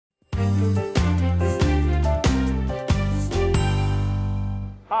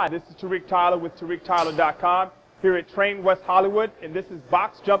Hi, this is Tarik Tyler with TarikTyler.com here at Train West Hollywood, and this is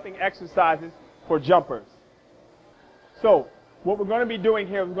box jumping exercises for jumpers. So what we're going to be doing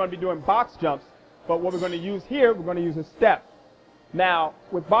here, we're going to be doing box jumps, but what we're going to use here, we're going to use a step. Now,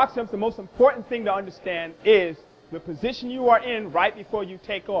 with box jumps, the most important thing to understand is the position you are in right before you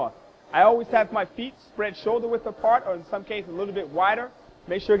take off. I always have my feet spread shoulder width apart, or in some cases a little bit wider.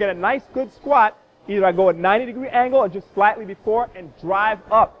 Make sure you get a nice good squat. Either I go at 90-degree angle or just slightly before and drive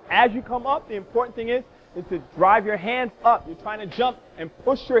up. As you come up, the important thing is to drive your hands up. You're trying to jump and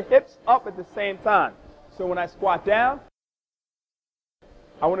push your hips up at the same time. So when I squat down,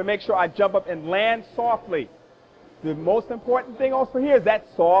 I want to make sure I jump up and land softly. The most important thing also here is that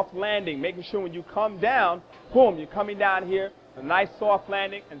soft landing, making sure when you come down, boom, you're coming down here, a nice soft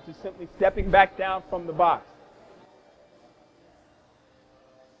landing, and just simply stepping back down from the box.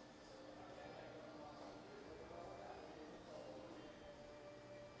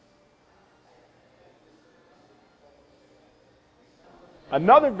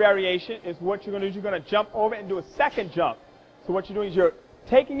 Another variation is what you're going to do is you're going to jump over and do a second jump. So what you're doing is you're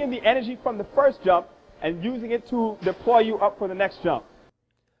taking in the energy from the first jump and using it to deploy you up for the next jump.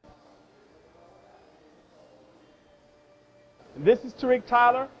 And this is Tarik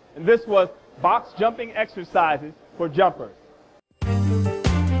Tyler, and this was box jumping exercises for jumpers.